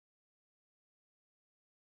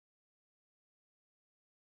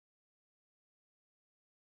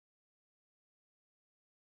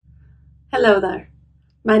Hello there.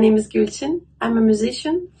 My name is Gülçin. I'm a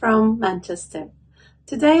musician from Manchester.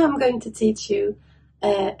 Today I'm going to teach you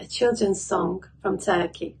a children's song from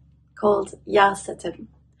Turkey called Yag Satarim.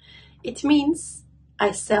 It means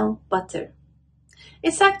I sell butter.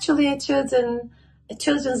 It's actually a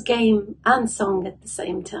children's game and song at the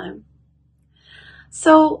same time.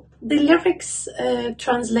 So the lyrics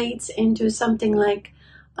translates into something like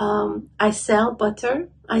I sell butter,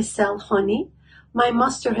 I sell honey, my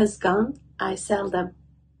master has gone, I sell them.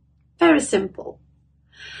 Very simple.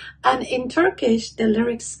 And in Turkish, the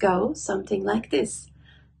lyrics go something like this.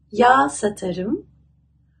 Yağ satarım,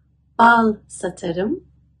 bal satarım,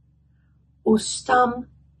 ustam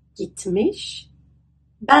gitmiş,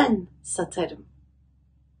 ben satarım.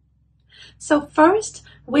 So first,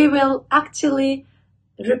 we will actually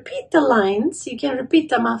repeat the lines. You can repeat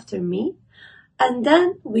them after me. And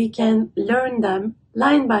then we can learn them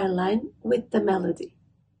line by line with the melody.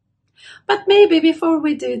 But maybe before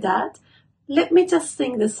we do that, let me just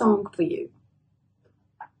sing the song for you.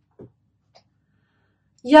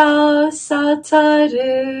 Yağ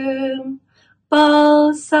satarım,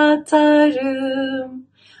 bal satarım,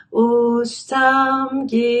 ustam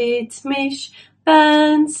gitmiş,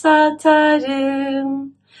 ben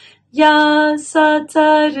satarım. Yağ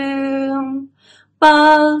satarım,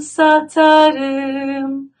 bal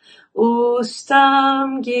satarım,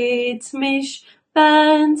 ustam gitmiş,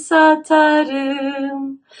 ben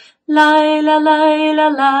satarım. Lay la lay la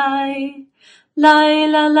lay,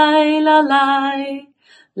 lay la lay la lay,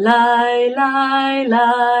 lay lay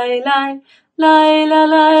lay lay, lay la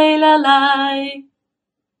lay la lay.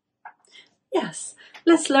 Yes,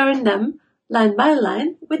 let's learn them line by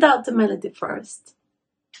line without the melody first.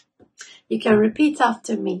 You can repeat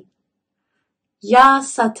after me. Yağ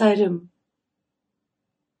satarım.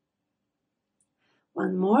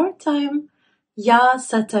 One more time. Yağ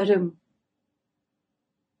satarım.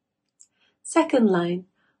 Second line.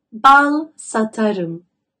 Bal satarım.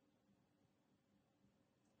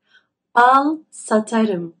 Bal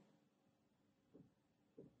satarım.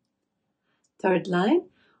 Third line.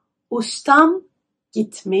 Ustam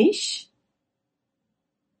gitmiş.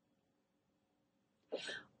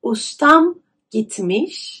 Ustam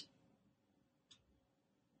gitmiş.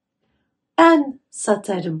 Ben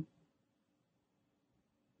satarım.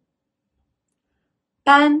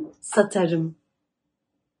 Ben satarım.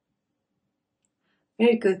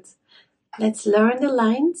 Very good. Let's learn the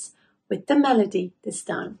lines with the melody this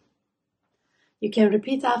time. You can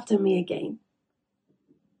repeat after me again.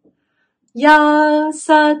 Yağ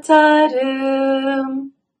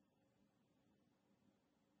satarım.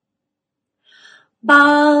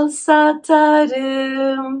 Bal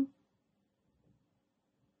satarım.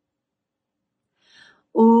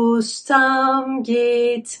 Ustam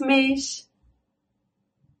gitmiş.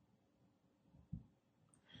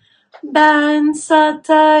 Ben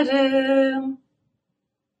satarım.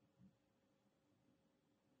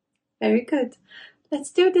 Very good.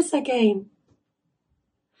 Let's do this again.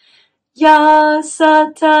 Yağ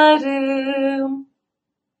satarım.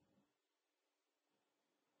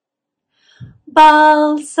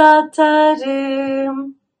 Bal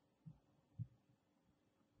satarım.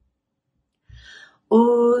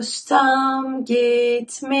 Ustam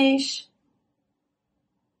gitmiş.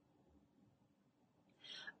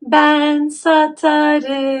 Ben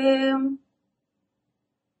satarım.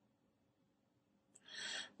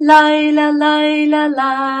 Lay la lay la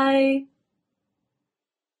lay.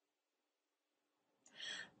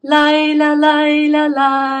 Lay la lay la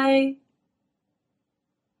lay.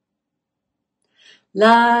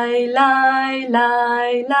 Lay lay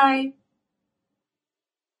lay lay.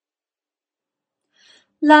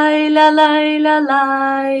 Lay la lay la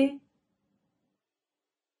lay.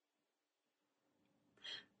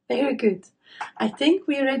 Very good. I think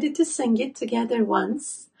we're ready to sing it together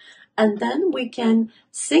once, and then we can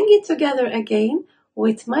sing it together again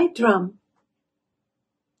with my drum.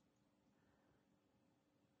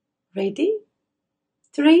 Ready?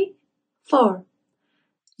 3, 4.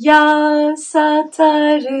 Yağ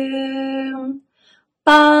satarım,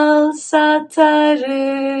 bal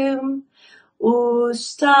satarım,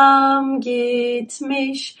 ustam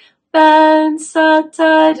gitmiş, ben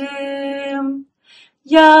satarım.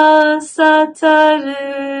 Yağ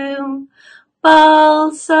satarım,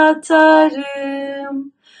 bal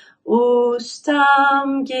satarım,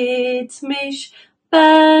 ustam gitmiş,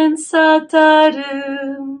 ben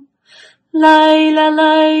satarım. Lay la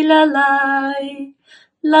lay la lay,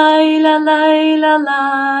 lay la lay la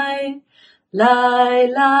lay,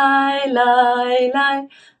 lay lay lay lay,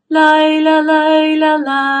 lay la lay la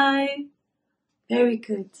lay. Very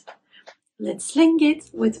good. Let's sing it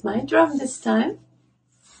with my drum this time.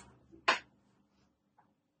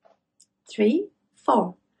 3,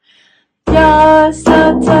 4. Yag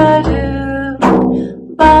Satarim,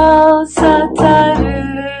 bal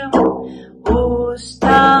satarım,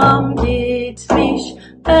 ustam gitmiş,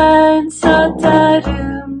 ben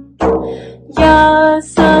satarım. Yag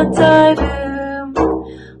satarım,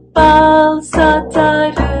 bal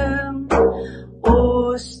satarım,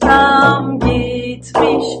 ustam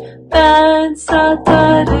gitmiş, ben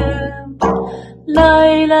satarım.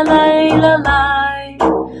 Lay la lay la lay,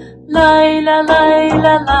 lay la lay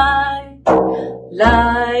la lay,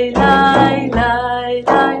 lay lay lay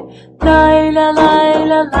lay, lay la lay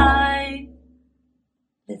la lay.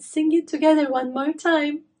 Let's sing it together one more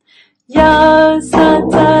time. Yag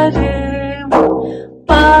satarım,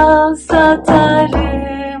 bal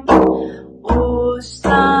satarım,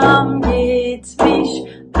 ustam gitmiş,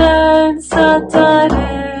 ben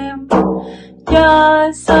satarım.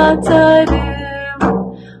 Yag satarım,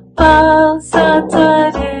 bal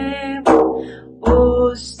satarım,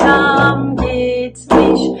 ustam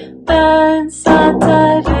gitmiş, ben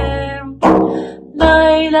satarım.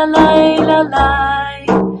 Lay la lay la lay,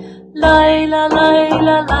 lay la lay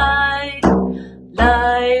la lay,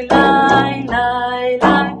 lay lay lay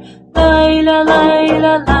lay, lay la lay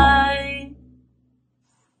la lay.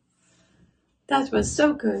 That was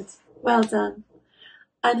so good. Well done.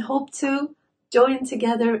 And hope to join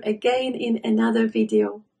together again in another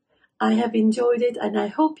video. I have enjoyed it and I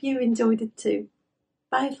hope you enjoyed it too.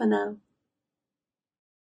 Bye for now.